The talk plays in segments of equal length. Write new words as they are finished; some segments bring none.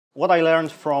What I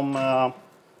learned from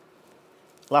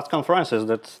last conferences,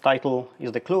 that title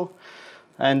is the clue.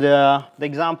 And the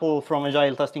example from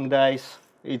Agile testing days,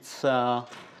 there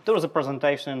was a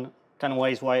presentation, 10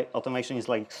 ways why automation is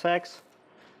like sex.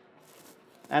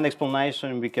 And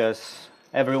explanation because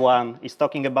everyone is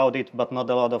talking about it, but not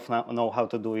a lot of know how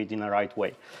to do it in a right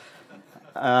way.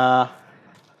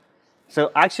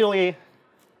 So actually,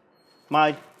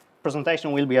 my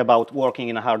presentation will be about working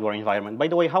in a hardware environment. By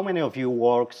the way, how many of you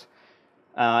works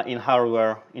in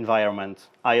hardware environment,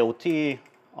 IoT,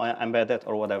 or embedded,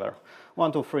 or whatever?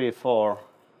 1, 2, 3, 4.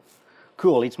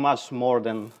 Cool, it's much more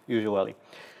than usually.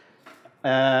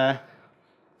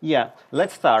 Yeah,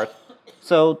 let's start.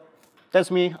 So that's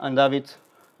me, I'm Dawid.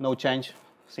 No change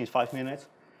since 5 minutes.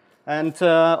 And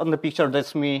on the picture,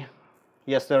 that's me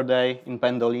yesterday in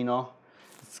Pendolino.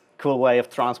 It's a cool way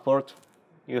of transport.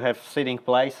 You have sitting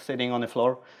place, sitting on the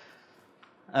floor.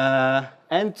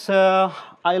 And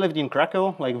I lived in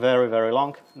Krakow, like very, very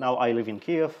long. Now I live in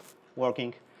Kiev,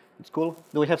 working. It's cool.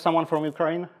 Do we have someone from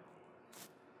Ukraine?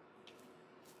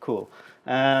 Cool.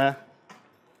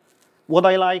 What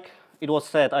I like, it was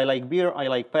said, I like beer, I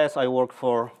like pets. I work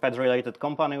for pet-related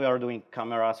company. We are doing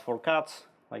cameras for cats,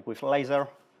 like with laser.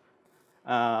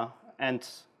 And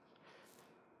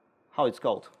how it's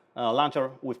called?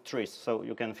 Launcher with trees, so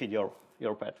you can feed your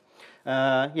pet.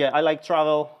 Yeah, I like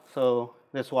travel, so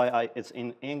that's why it's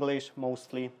in English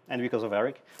mostly, and because of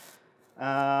Eric.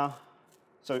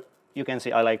 So you can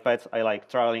see I like pets, I like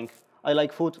traveling, I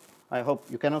like food. I hope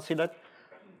you cannot see that.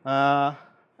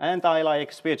 And I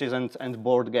like speeches and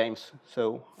board games,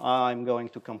 so I'm going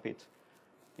to compete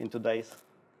in today's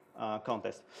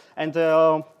contest. And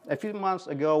a few months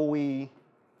ago, we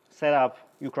set up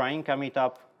Ukraine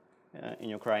meetup in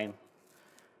Ukraine.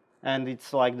 And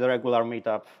it's like the regular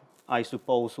meetup, I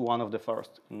suppose one of the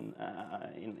first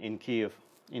in Kiev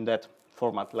in that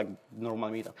format, like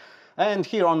normal meetup. And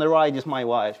here on the right is my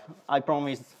wife. I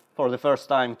promised for the first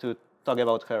time to talk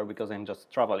about her because I'm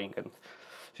just traveling and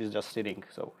she's just sitting.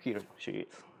 So here she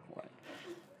is.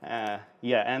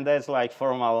 Yeah, and that's like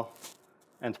formal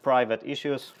and private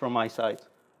issues from my side.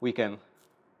 We can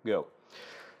go.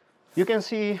 You can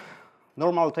see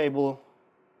normal table,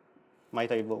 my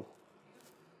table,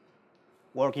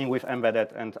 working with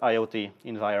embedded and IoT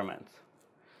environment.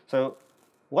 So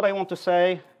what I want to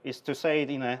say is to say it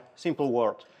in a simple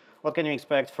word. What can you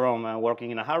expect from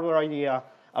working in a hardware area?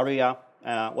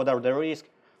 What are the risks?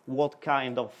 What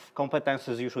kind of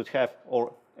competences you should have,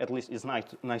 or at least it's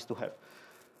nice to have.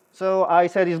 So I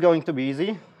said it's going to be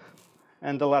easy,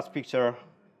 and the last picture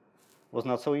was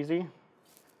not so easy.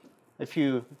 A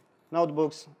few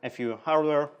notebooks, a few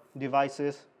hardware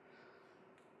devices.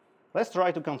 Let's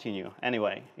try to continue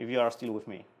anyway, if you are still with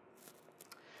me.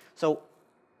 So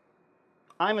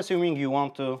I'm assuming you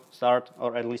want to start,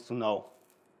 or at least to know.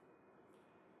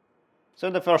 So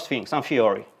the first thing, some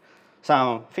theory.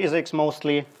 Some physics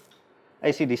mostly,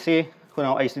 AC/DC. Who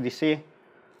know AC/DC?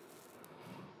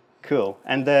 Cool.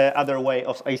 And the other way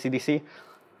of AC/DC?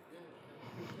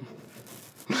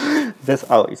 That's,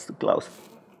 oh, it's too close.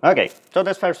 Okay, so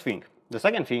that's first thing. The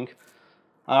second thing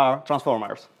are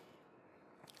transformers.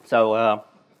 So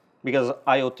because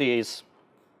IoT is,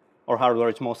 or hardware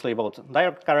is mostly about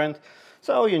direct current,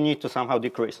 so you need to somehow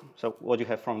decrease so what you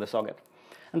have from the socket.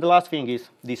 And the last thing is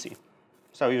DC.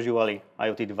 So usually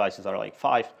IoT devices are like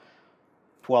 5,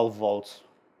 12 volts,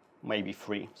 maybe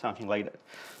 3, something like that.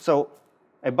 So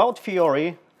about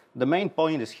theory, the main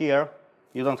point is here,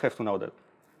 you don't have to know that.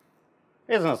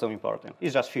 It's not so important,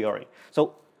 it's just theory.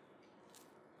 So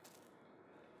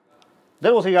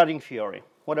that was regarding theory.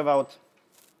 What about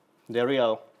the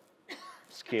real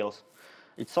skills?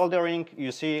 It's soldering,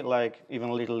 you see, like even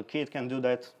a little kid can do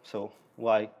that, so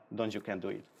why don't you can do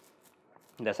it?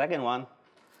 The second one,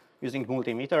 using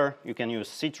multimeter, you can use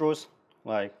citrus,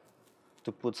 like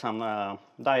to put some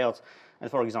diodes, and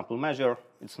for example, measure.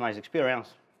 It's a nice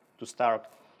experience to start.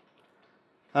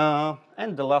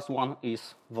 And the last one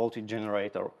is voltage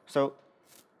generator. So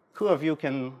who of you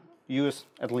can use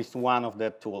at least one of the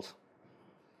tools?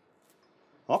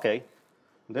 Okay,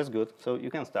 that's good, so you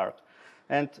can start.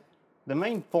 And the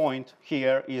main point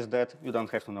here is that you don't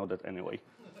have to know that anyway.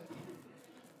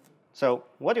 So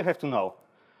what you have to know?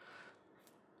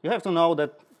 You have to know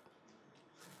that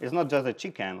it's not just a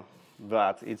chicken,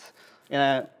 but it's in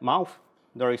a mouth,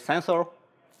 there is sensor,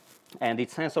 and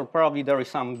its sensor probably there is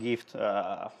some gift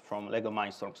from Lego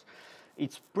Mindstorms.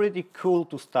 It's pretty cool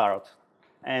to start,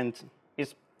 and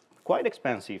it's quite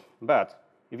expensive, but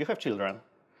if you have children,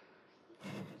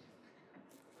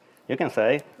 you can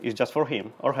say it's just for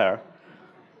him or her,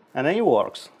 and then it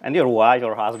works, and your wife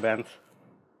or husband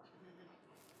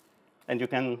and you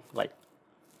can like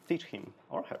teach him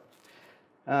or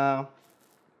her.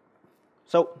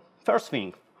 So first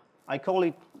thing, I call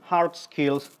it hard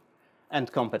skills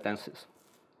and competencies.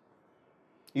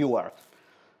 UART.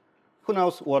 Who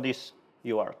knows what is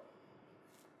UART?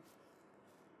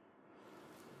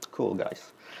 Cool,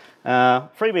 guys.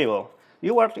 3 people.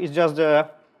 UART is just the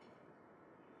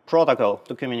protocol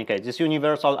to communicate, this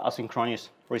universal asynchronous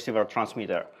receiver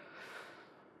transmitter.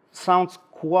 Sounds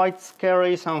quite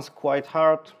scary, sounds quite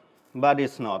hard, but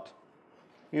it's not.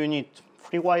 You need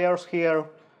 3 wires here,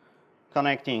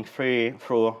 connecting 3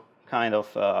 through kind of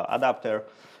adapter,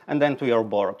 and then to your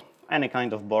board, any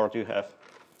kind of board you have.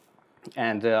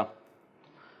 And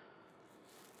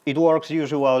it works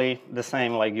usually the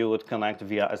same like you would connect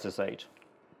via SSH.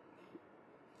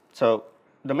 So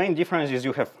the main difference is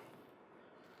you have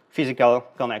physical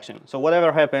connection. So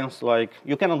whatever happens, like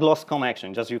you cannot lose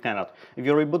connection, just you cannot. If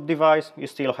you reboot device, you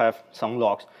still have some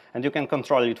logs, and you can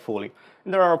control it fully.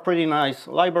 There are pretty nice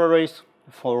libraries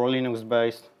for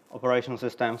Linux-based operation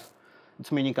systems. It's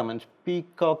Minicom and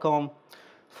Picocom.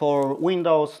 For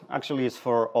Windows, actually it's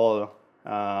for all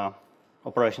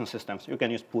operation systems. You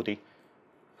can use PuTTY.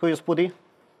 Who uses PuTTY?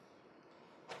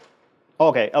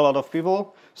 Okay, a lot of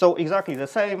people. So exactly the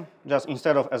same, just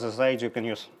instead of SSH, you can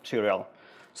use serial.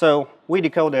 So we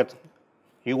decoded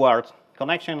UART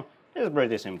connection. It's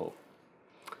pretty simple.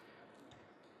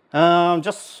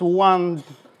 Just one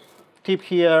tip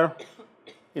here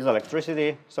is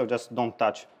electricity, so just don't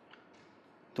touch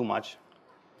too much.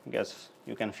 I guess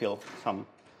you can feel some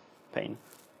pain.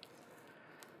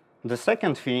 The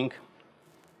second thing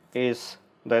is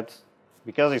that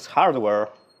because it's hardware,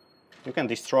 you can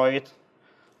destroy it,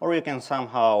 or you can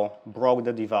somehow broke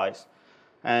the device.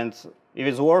 And if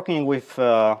it's working with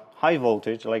high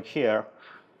voltage, like here,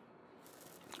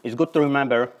 it's good to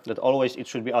remember that always it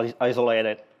should be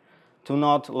isolated to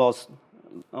not lose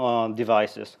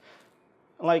devices.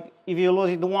 Like if you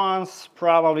lose it once,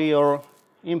 probably your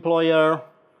employer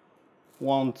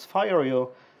won't fire you,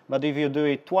 but if you do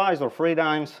it twice or 3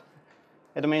 times,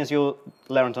 it means you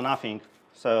learned nothing.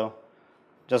 So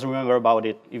just remember about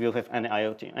it if you have any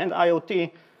IoT. And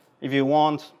IoT, if you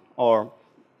want or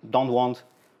don't want,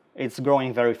 it's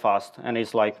growing very fast, and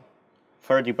it's like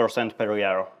 30% per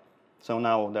year. So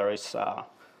now there is,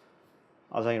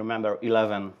 as I remember,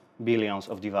 11 billions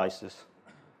of devices.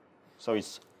 So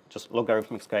it's just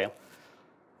logarithmic scale.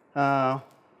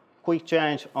 Quick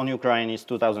change on Ukraine is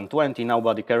 2020.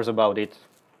 Nobody cares about it,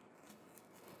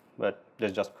 but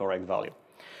that's just correct value.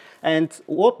 And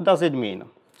what does it mean?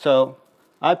 So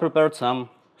I prepared some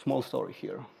small story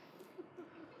here.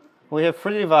 We have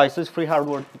 3 devices, 3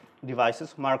 hardware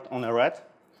devices marked on a red.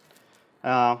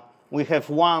 We have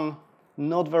one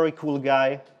not very cool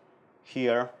guy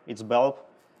here. It's bulb,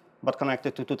 but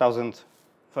connected to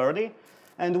 2030.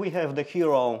 And we have the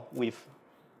hero with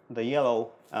the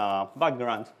yellow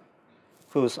background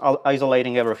who's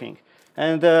isolating everything.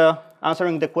 And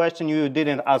answering the question you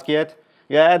didn't ask yet,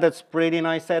 yeah, that's pretty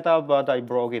nice setup, but I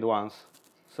broke it once.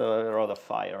 So a lot of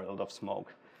fire, a lot of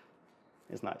smoke.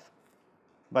 It's nice.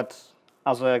 But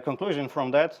as a conclusion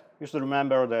from that, you should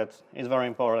remember that it's very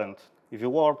important, if you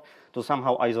work, to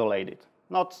somehow isolate it.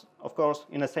 Not, of course,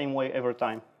 in the same way every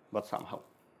time, but somehow.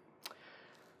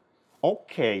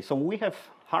 Okay, so we have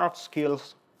hard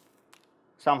skills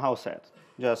somehow set.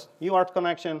 Just UART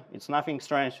connection, it's nothing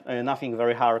strange, nothing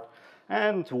very hard.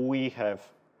 And we have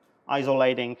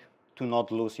isolating to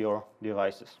not lose your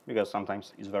devices, because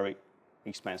sometimes it's very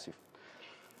expensive.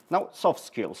 Now, soft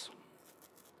skills.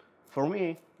 For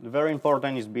me, the very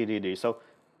important is BDD. So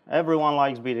everyone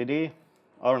likes BDD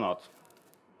or not.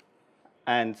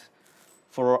 And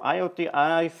for IoT,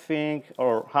 I think,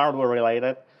 or hardware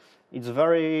related, it's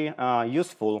very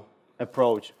useful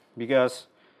approach, because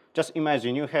just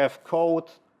imagine you have code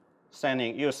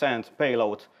sending, you send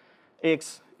payload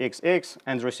X, X, X,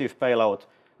 and receive payload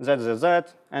Z, Z,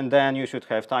 Z, and then you should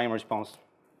have time response,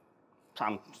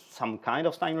 some kind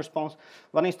of time response.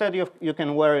 But instead, you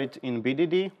can wear it in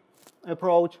BDD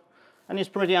approach, and it's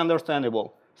pretty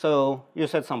understandable. So you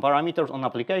set some parameters on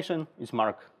application, it's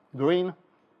marked green,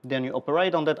 then you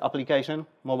operate on that application,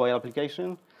 mobile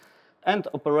application, and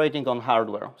operating on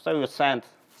hardware. So you send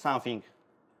something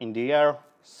in the air,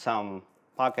 some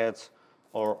packets,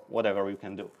 or whatever you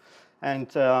can do. And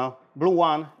blue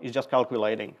one is just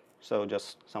calculating, so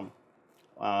just some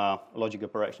logic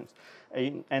operations.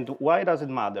 And why does it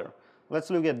matter?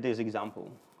 Let's look at this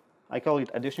example. I call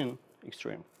it addition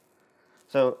extreme.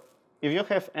 So if you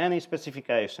have any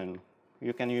specification,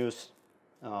 you can use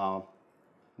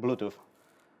Bluetooth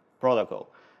protocol.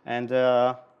 And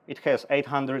it has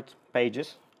 800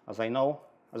 pages, as I know.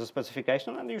 as a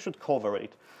specification, and you should cover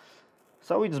it.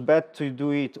 So it's bad to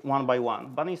do it one by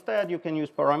one. But instead, you can use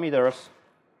parameters,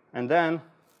 and then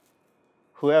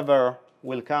whoever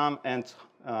will come and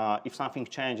if something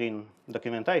changes in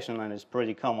documentation, and it's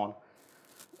pretty common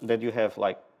that you have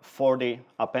like 40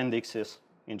 appendixes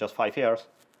in just 5 years,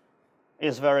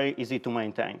 it's very easy to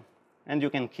maintain. And you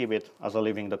can keep it as a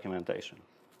living documentation.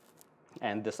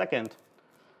 And the second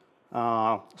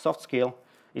soft skill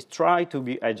is try to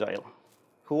be agile.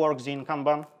 Who works in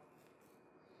Kanban?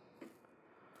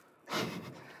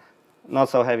 Not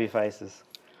so heavy faces.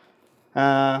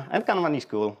 And Kanban is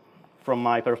cool from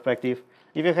my perspective.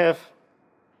 If you have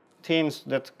teams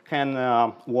that can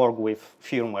work with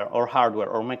firmware or hardware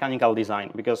or mechanical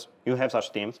design, because you have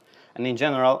such teams, and in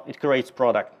general, it creates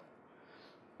product.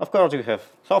 Of course, you have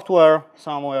software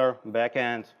somewhere,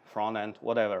 backend, front end,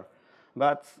 whatever.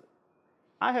 But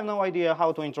I have no idea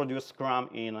how to introduce Scrum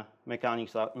in a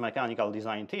mechanical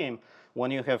design team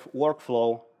when you have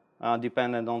workflow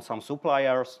dependent on some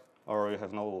suppliers, or you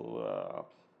have no,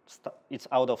 it's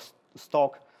out of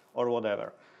stock or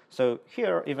whatever. So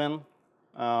here, even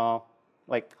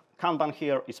like Kanban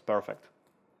here is perfect.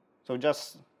 So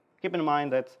just keep in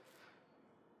mind that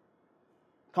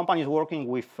companies working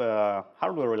with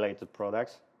hardware-related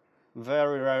products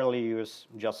very rarely use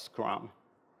just Scrum.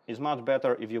 It's much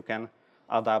better if you can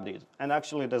adapt it. And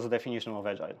actually, that's the definition of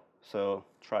agile. So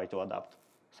try to adapt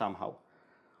somehow.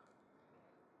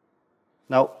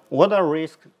 Now, what are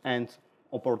risks and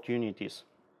opportunities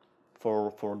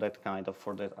for that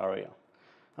area?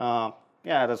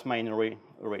 Yeah, that's mainly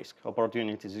risk.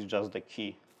 Opportunities is just the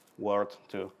key word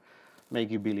to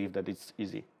make you believe that it's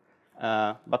easy.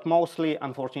 But mostly,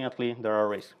 unfortunately, there are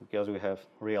risks because we have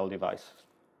real devices.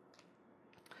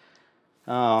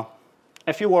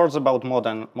 A few words about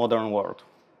modern world.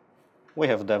 We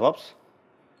have DevOps.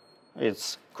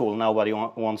 It's cool.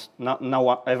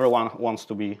 Everyone wants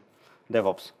to be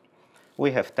DevOps.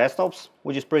 We have TestOps,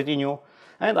 which is pretty new,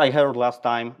 and I heard last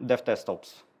time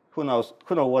DevTestOps. Who knows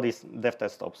what is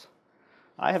DevTestOps?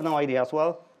 I have no idea as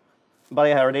well, but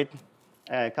I heard it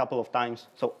a couple of times.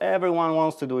 So everyone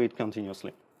wants to do it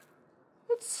continuously.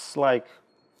 It's like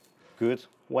good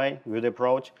way, good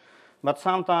approach, but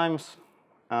sometimes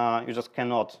you just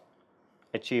cannot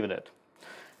achieve that.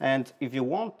 And if you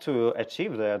want to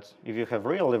achieve that, if you have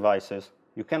real devices,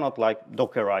 you cannot like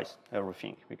Dockerize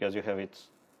everything because you have it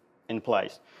in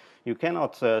place. You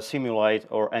cannot simulate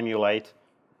or emulate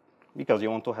because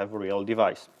you want to have a real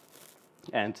device.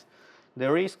 And the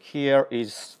risk here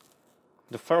is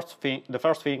the first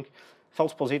thing,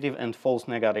 false positive and false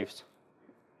negatives.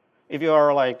 If you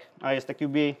are like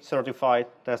ISTQB certified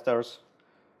testers,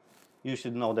 you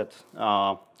should know that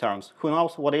terms. Who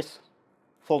knows what is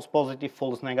false positive,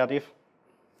 false negative?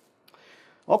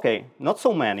 Okay, not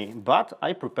so many, but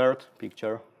I prepared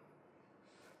picture.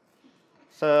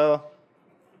 So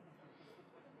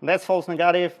that's false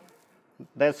negative,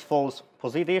 that's false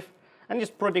positive, and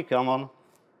it's pretty common.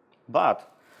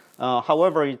 But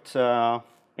however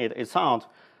it sounds,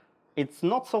 it's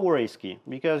not so risky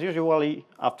because usually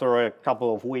after a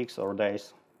couple of weeks or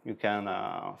days, you can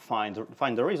find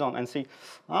the reason and see,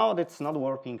 oh, that's not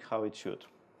working how it should.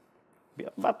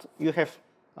 But you have,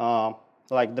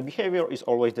 like the behavior is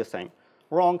always the same.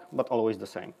 Wrong, but always the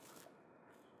same.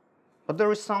 But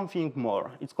there is something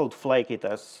more. It's called flaky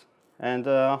tests. And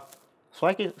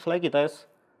flaky tests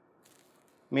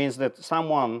means that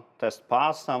someone test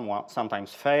pass,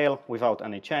 sometimes fail without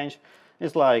any change.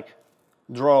 It's like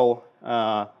draw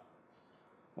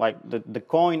like the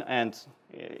coin and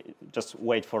just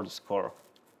wait for the score.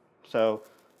 So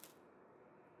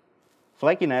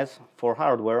flakiness for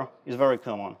hardware is very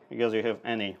common because you have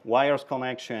any wires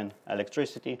connection,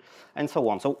 electricity, and so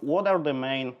on. So what are the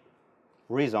main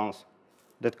reasons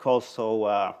that cause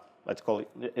let's call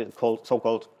it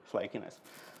so-called flakiness?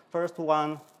 First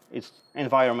one is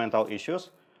environmental issues.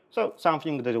 So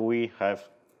something that we have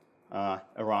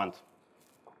around.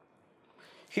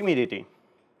 Humidity.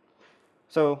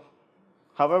 So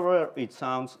however it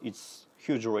sounds, it's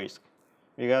huge risk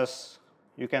because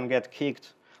you can get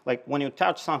kicked. Like when you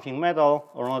touch something metal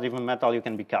or not even metal, you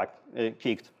can be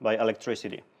kicked by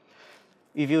electricity.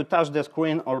 If you touch the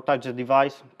screen or touch the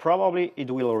device, probably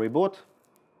it will reboot,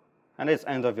 and it's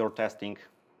end of your testing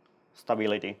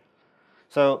stability.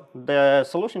 So the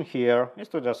solution here is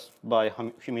to just buy a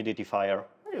humidifier.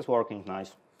 It's working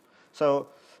nice. So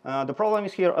the problem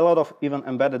is here, a lot of even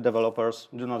embedded developers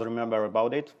do not remember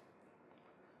about it.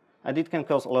 And it can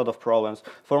cause a lot of problems.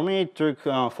 For me, it took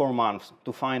 4 months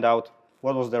to find out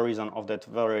what was the reason of that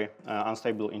very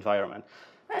unstable environment.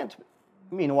 And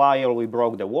Meanwhile, we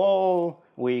broke the wall,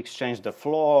 we exchanged the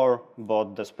floor,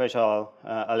 bought the special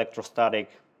electrostatic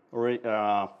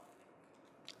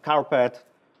carpet,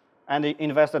 and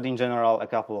invested in general a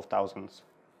couple of thousands.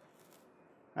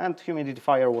 And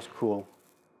humidifier was cool,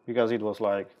 because it was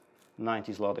like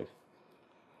 90 zloty.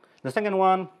 The second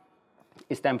one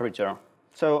is temperature.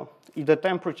 So if the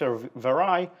temperature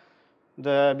vary,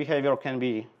 the behavior can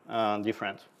be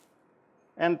different.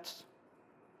 And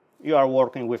you are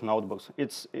working with notebooks.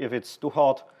 If it's too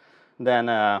hot, then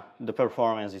the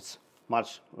performance is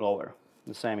much lower.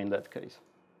 The same in that case.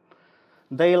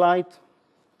 Daylight,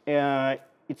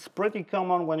 it's pretty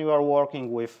common when you are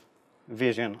working with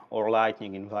vision or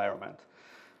lighting environment.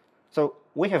 So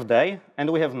we have day and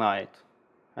we have night,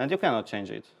 and you cannot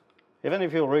change it, even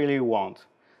if you really want.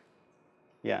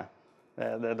 Yeah,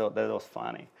 that was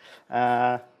funny.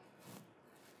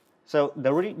 So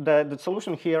the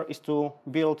solution here is to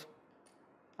build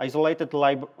isolated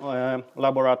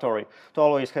laboratory to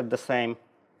always have the same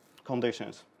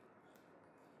conditions.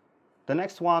 The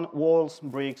next one, walls,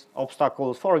 bricks,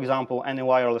 obstacles. For example, any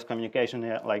wireless communication,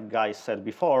 like guys said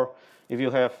before, if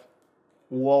you have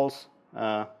walls,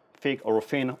 thick or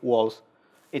thin walls,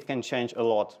 it can change a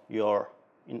lot your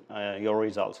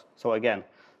results. So again,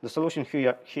 the solution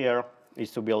here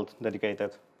is to build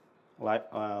dedicated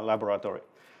laboratory.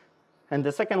 And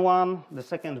the second one, the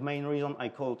second main reason I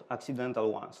called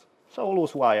accidental ones. So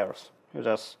loose wires. You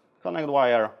just connect the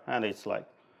wire and it's like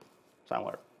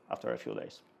somewhere after a few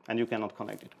days. And you cannot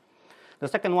connect it. The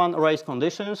second one, race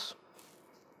conditions.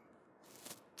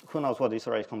 Who knows what is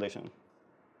race condition?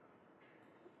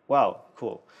 Wow,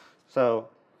 cool. So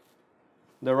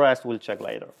the rest we'll check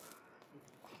later.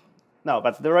 No,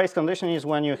 but the race condition is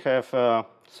when you have,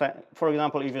 for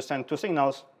example, if you send two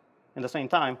signals at the same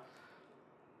time,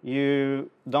 you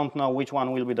don't know which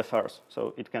one will be the first.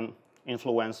 So it can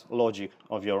influence logic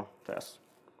of your test.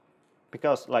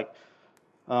 Because like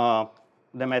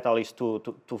the metal is too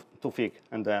thick,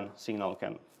 and then signal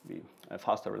can be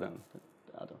faster than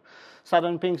the other.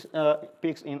 Sudden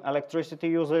peaks in electricity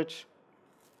usage.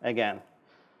 Again,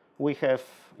 we have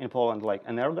in Poland like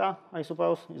Energa, I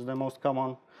suppose, is the most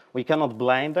common. We cannot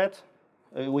blame that.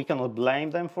 We cannot blame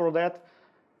them for that.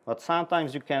 But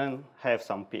sometimes you can have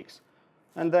some peaks.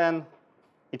 And then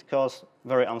it causes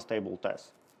very unstable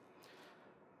tests.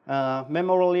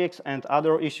 Memory leaks and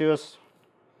other issues,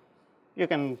 you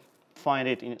can find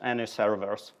it in any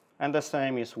servers. And the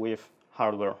same is with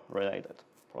hardware-related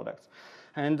products.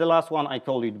 And the last one, I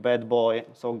call it bad boy,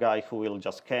 so guy who will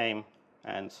just came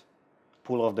and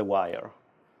pull off the wire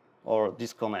or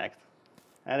disconnect.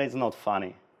 And it's not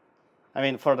funny. I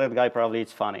mean, for that guy, probably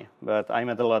it's funny, but I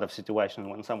met a lot of situations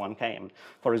when someone came.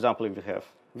 For example, if you have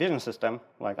vision system,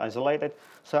 like isolated,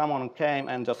 someone came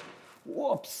and just,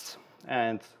 whoops,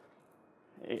 and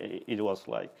it was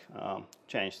like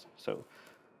changed. So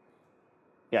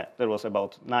yeah, there was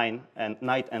about night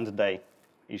and day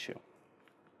issue.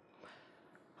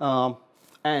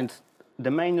 And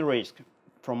the main risk,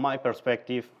 from my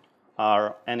perspective,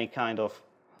 are any kind of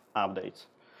updates.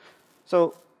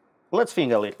 So let's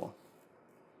think a little.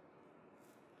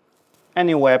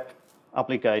 Any web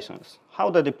applications, how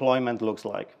the deployment looks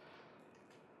like.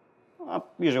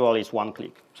 Usually it's one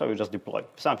click, so you just deploy.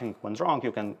 If something went wrong,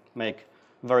 you can make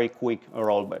very quick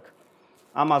rollback.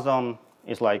 Amazon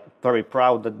is like very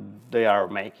proud that they are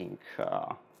making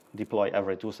deploy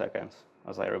every 2 seconds,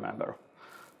 as I remember.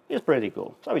 It's pretty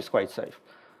cool, so it's quite safe.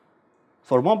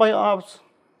 For mobile apps,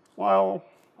 well,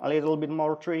 a little bit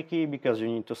more tricky because you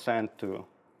need to send to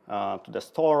the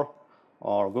store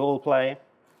or Google Play.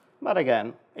 But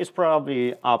again, it's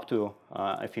probably up to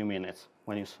a few minutes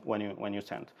when you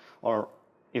send, or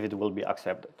if it will be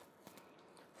accepted.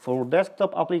 For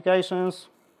desktop applications,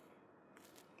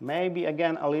 maybe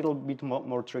again a little bit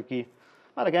more tricky.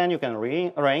 But again, you can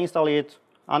reinstall it,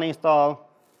 uninstall,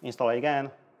 install it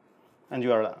again, and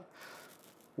you are done.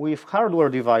 With hardware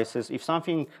devices, if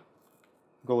something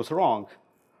goes wrong,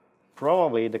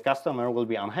 probably the customer will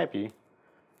be unhappy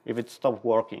if it stops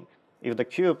working. If the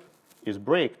cube is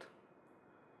bricked,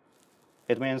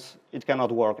 it means it cannot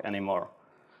work anymore.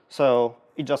 So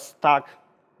it just stuck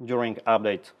during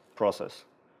update process,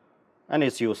 and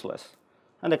it's useless.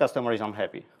 And the customer is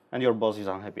unhappy, and your boss is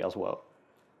unhappy as well.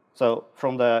 So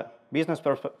from the business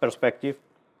perspective,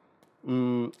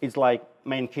 it's like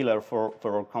main killer for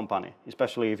a company,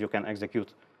 especially if you can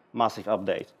execute massive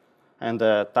update, and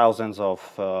thousands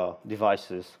of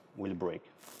devices will break.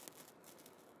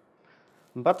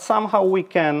 But somehow we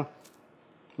can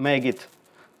make it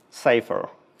safer.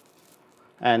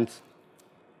 And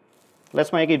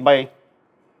let's make it by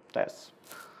tests.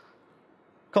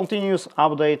 continuous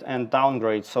update and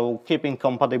downgrade, so keeping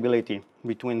compatibility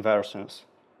between versions.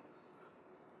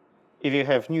 If you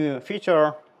have new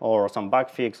feature or some bug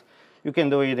fix, you can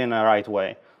do it in a right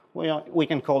way. We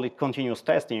can call it continuous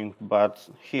testing, but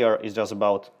here it's just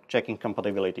about checking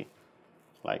compatibility,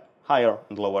 like higher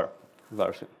and lower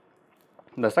version.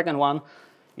 The second one,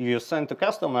 you send to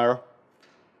customer,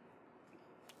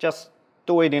 just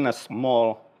do it in a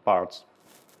small parts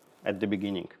at the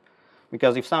beginning.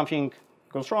 Because if something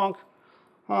goes wrong,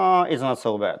 it's not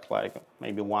so bad, like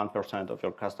maybe 1% of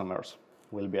your customers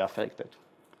will be affected.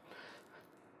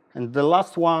 And the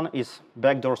last one is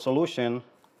backdoor solution,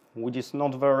 which is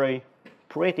not very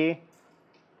pretty,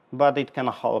 but it can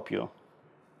help you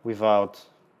without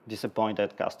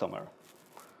disappointed customer.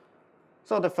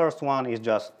 So the first one is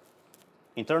just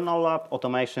internal lab,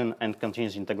 automation, and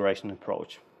continuous integration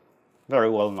approach. Very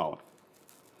well known.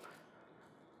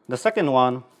 The second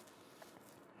one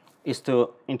is to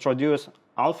introduce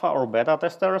alpha or beta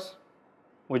testers,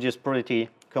 which is pretty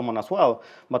common as well.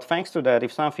 But thanks to that,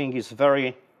 if something is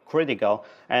very critical,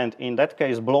 and in that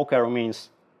case, blocker means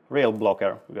real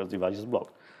blocker, because the device is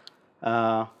blocked,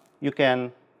 you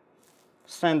can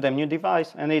send them new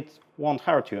device, and it won't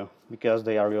hurt you, because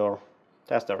they are your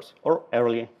testers or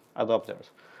early adopters.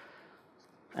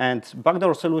 And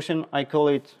backdoor solution, I call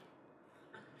it,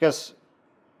 because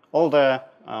all the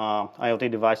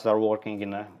IoT devices are working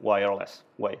in a wireless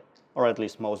way, or at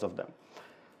least most of them.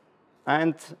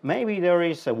 And maybe there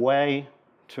is a way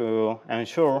to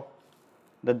ensure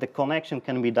that the connection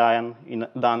can be done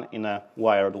in a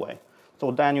wired way.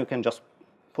 So then you can just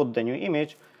put the new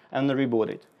image and reboot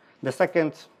it. The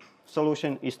second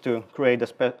solution is to create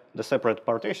the separate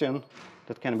partition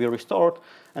that can be restored.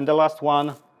 And the last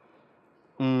one,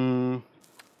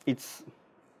 it's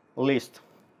least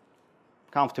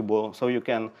comfortable, so you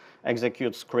can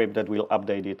execute script that will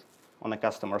update it on the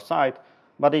customer side,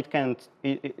 but it can't.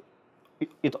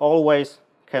 It always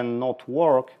cannot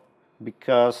work,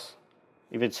 because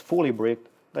if it's fully bricked,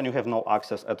 then you have no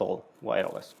access at all,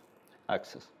 wireless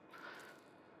access.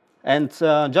 And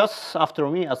just after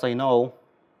me, as I know,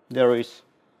 there is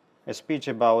a speech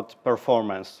about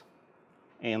performance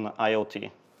in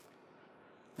IoT.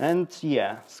 And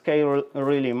yeah, scale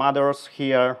really matters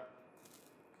here.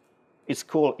 It's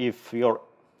cool if your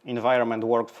environment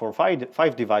worked for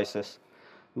five devices,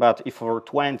 but if for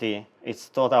 20 it's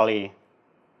totally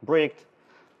bricked,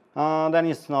 then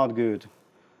it's not good.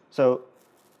 So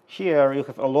here you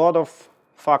have a lot of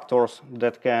factors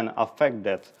that can affect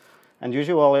that. And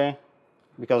usually,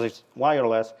 because it's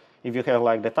wireless, if you have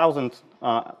like the thousands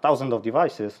of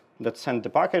devices that send the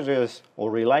packages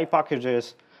or relay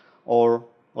packages or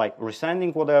like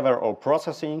resending whatever or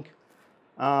processing,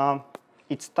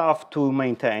 it's tough to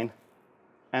maintain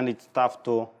and it's tough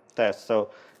to test. So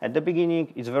at the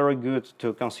beginning, it's very good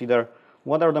to consider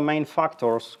what are the main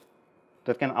factors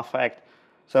that can affect,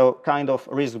 so kind of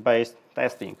risk-based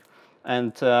testing.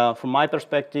 And from my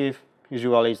perspective,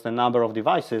 usually it's the number of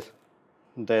devices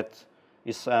that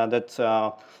is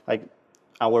like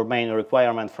our main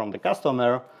requirement from the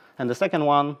customer. And the second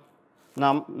one,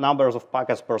 numbers of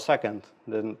packets per second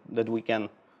that we can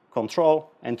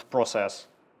control and process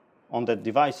on the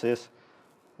devices,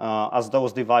 as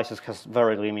those devices has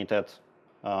very limited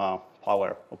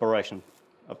power,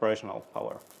 operational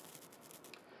power.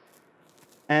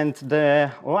 And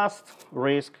the last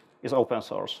risk is open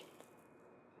source.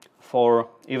 For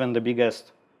even the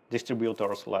biggest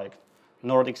distributors like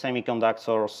Nordic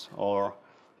Semiconductors or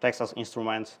Texas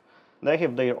Instruments, they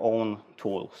have their own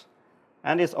tools.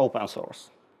 And it's open source.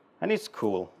 And it's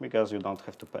cool, because you don't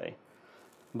have to pay.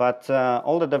 But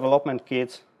all the development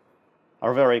kits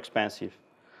are very expensive.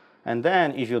 And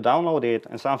then if you download it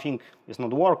and something is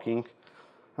not working,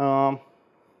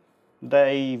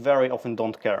 they very often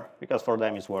don't care, because for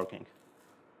them it's working.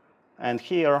 And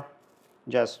here,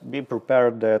 just be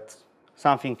prepared that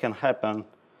something can happen,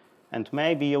 and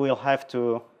maybe you will have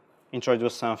to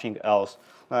introduce something else,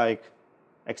 like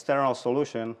external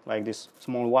solution, like this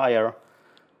small wire,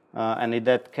 and in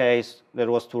that case,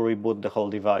 there was to reboot the whole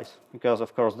device, because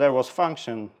of course there was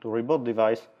function to reboot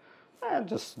device, and it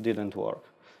just didn't work.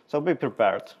 So be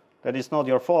prepared. That is not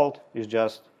your fault, it's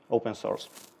just open source.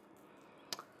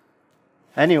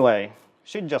 Anyway,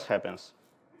 shit just happens.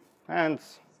 And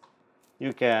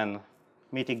you can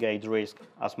mitigate risk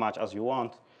as much as you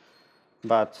want,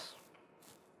 but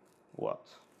what?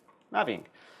 Nothing.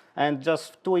 And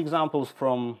just two examples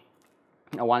from,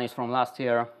 one is from last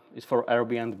year, is for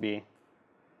Airbnb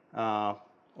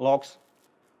logs.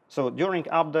 So during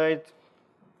update,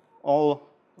 all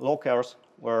lockers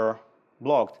were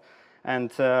blocked. And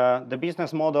the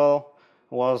business model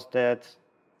was that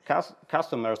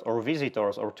customers or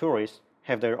visitors or tourists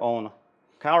have their own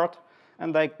card,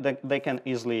 and they can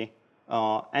easily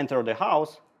enter the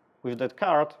house with that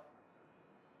card,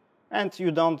 and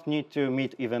you don't need to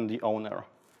meet even the owner.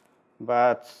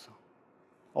 But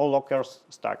all lockers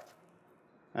stacked,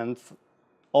 and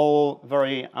all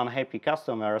very unhappy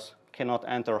customers cannot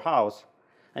enter house,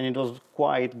 and it was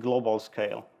quite global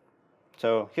scale.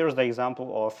 So here's the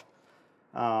example of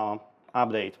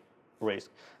update risk.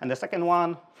 And the second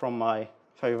one from my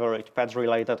favorite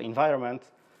pet-related environment,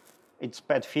 it's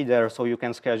pet feeder, so you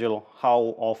can schedule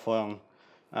how often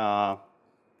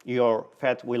your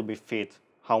pet will be fed,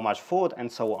 how much food,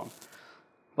 and so on.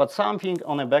 But something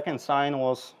on the backend side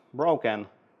was broken,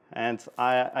 and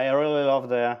I really love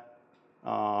the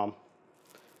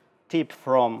tip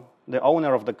from the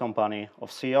owner of the company,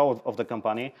 of CEO of the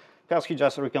company, because he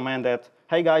just recommended,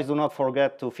 hey guys, do not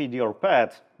forget to feed your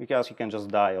pet, because you can just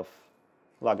die of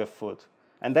lack of food.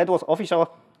 And that was official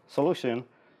solution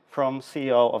from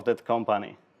CEO of that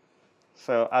company.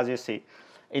 So as you see,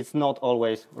 it's not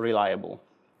always reliable.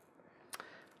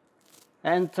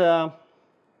 And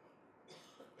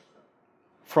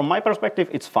from my perspective,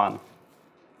 it's fun,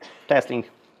 testing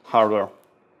hardware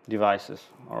devices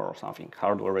or something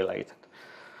hardware related.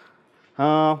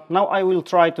 Now I will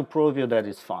try to prove you that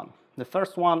it's fun. The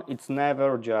first one, it's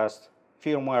never just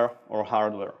firmware or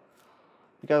hardware,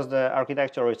 because the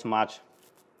architecture is much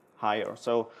higher.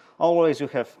 So always you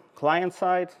have client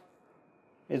side,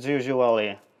 it's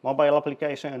usually mobile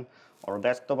application or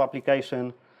desktop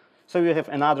application. So you have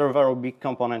another very big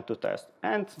component to test,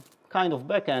 and kind of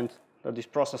backend that is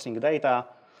processing data,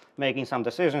 making some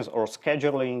decisions, or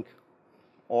scheduling,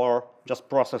 or just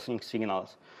processing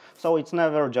signals. So it's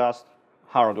never just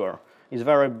hardware. It's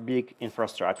very big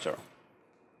infrastructure.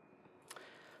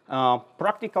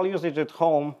 Practical usage at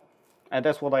home, and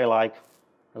that's what I like,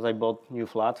 as I bought new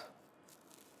flat.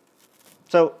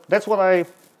 So that's what I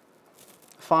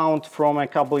found from a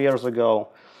couple years ago.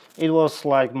 It was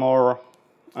like more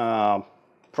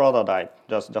prototype,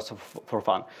 just for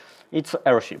fun. It's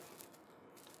airship.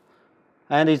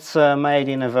 And it's made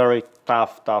in a very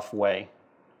tough way.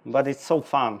 But it's so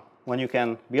fun when you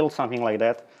can build something like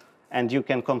that and you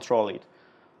can control it.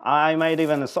 I made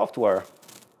even a software,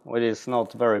 which is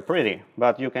not very pretty,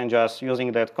 but you can just,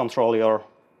 using that, control your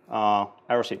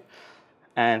airship.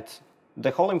 And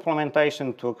the whole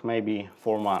implementation took maybe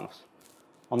 4 months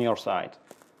on your side.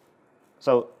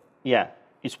 So yeah,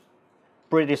 it's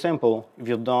pretty simple if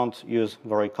you don't use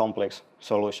very complex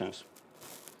solutions.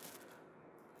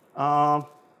 And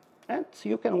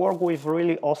you can work with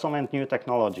really awesome and new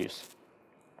technologies.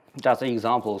 Just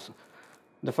examples.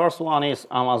 The first one is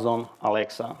Amazon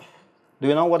Alexa. Do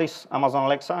you know what is Amazon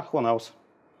Alexa? Who knows?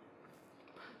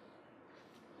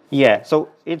 Yeah, so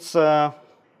it's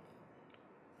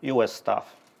US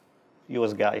stuff,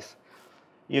 US guys.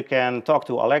 You can talk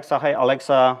to Alexa, hey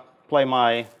Alexa, play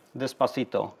my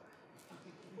Despacito.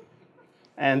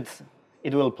 And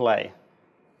it will play.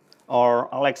 Or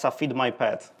Alexa, feed my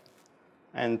pet.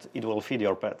 And it will feed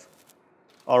your pet.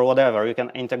 Or whatever, you can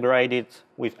integrate it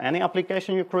with any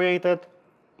application you created,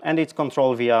 and it's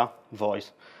controlled via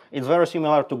voice. It's very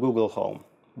similar to Google Home,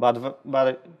 but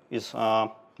it's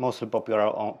mostly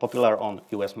popular on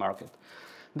US market.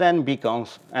 Then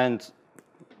beacons, and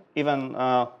even,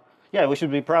 yeah, we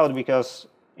should be proud because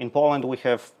in Poland we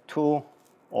have 2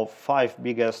 of 5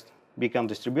 biggest beacon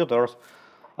distributors.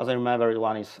 As I remember,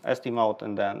 one is Estimate,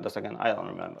 and then the second, I don't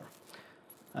remember.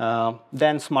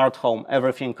 Then smart home,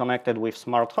 everything connected with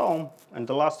smart home, and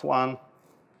the last one,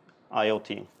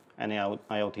 IoT, any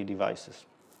IoT devices.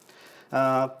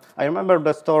 I remember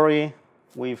the story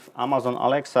with Amazon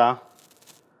Alexa,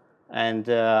 and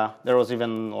there was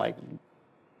even like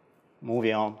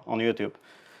movie on YouTube.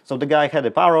 So the guy had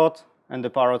a parrot, and the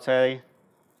parrot said,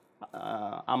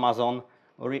 Amazon,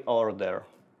 reorder.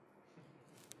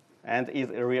 And it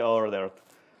reordered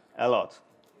a lot.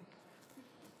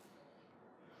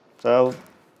 So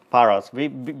parrots,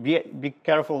 be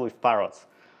careful with parrots.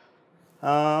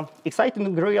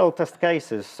 Exciting real test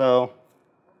cases. So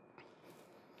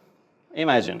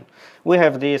imagine, we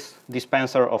have this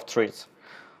dispenser of treats.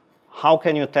 How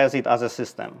can you test it as a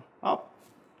system? Oh,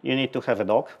 you need to have a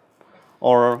dog,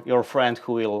 or your friend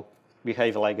who will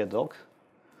behave like a dog,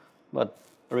 but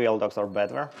real dogs are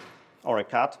better, or a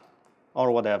cat, or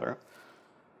whatever.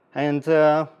 And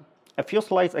a few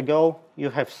slides ago, you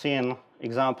have seen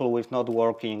example with not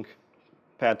working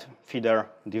pet feeder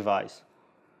device.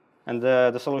 And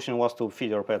the solution was to feed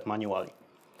your pet manually.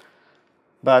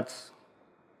 But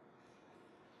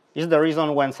is the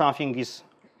reason when something is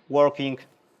working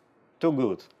too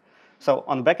good? So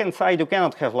on backend side, you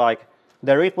cannot have like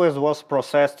the request was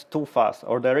processed too fast,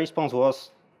 or the response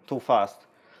was too fast.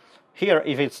 Here,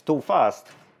 if it's too fast,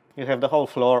 you have the whole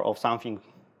floor of something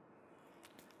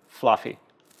fluffy.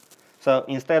 So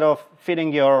instead of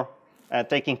feeding your,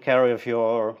 taking care of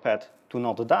your pet to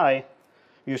not die,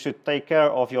 you should take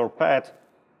care of your pet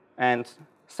and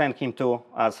send him to,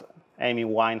 as Amy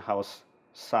Winehouse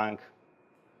sang,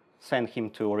 send him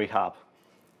to rehab.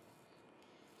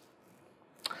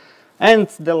 And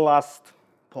the last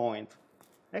point,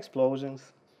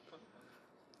 explosions.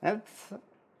 And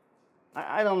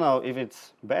I don't know if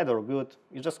it's bad or good.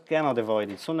 You just cannot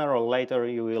avoid it. Sooner or later,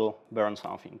 you will burn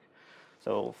something.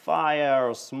 So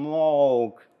fire,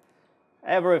 smoke,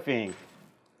 everything.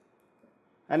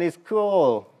 And it's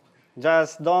cool.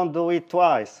 Just don't do it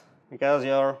twice, because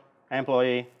your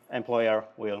employer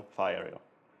will fire you.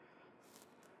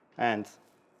 And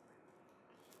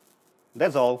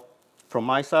that's all from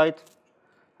my side.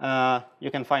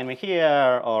 You can find me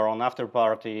here or on After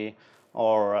Party,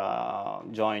 or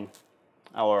join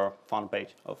our fan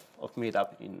page of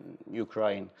Meetup in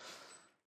Ukraine.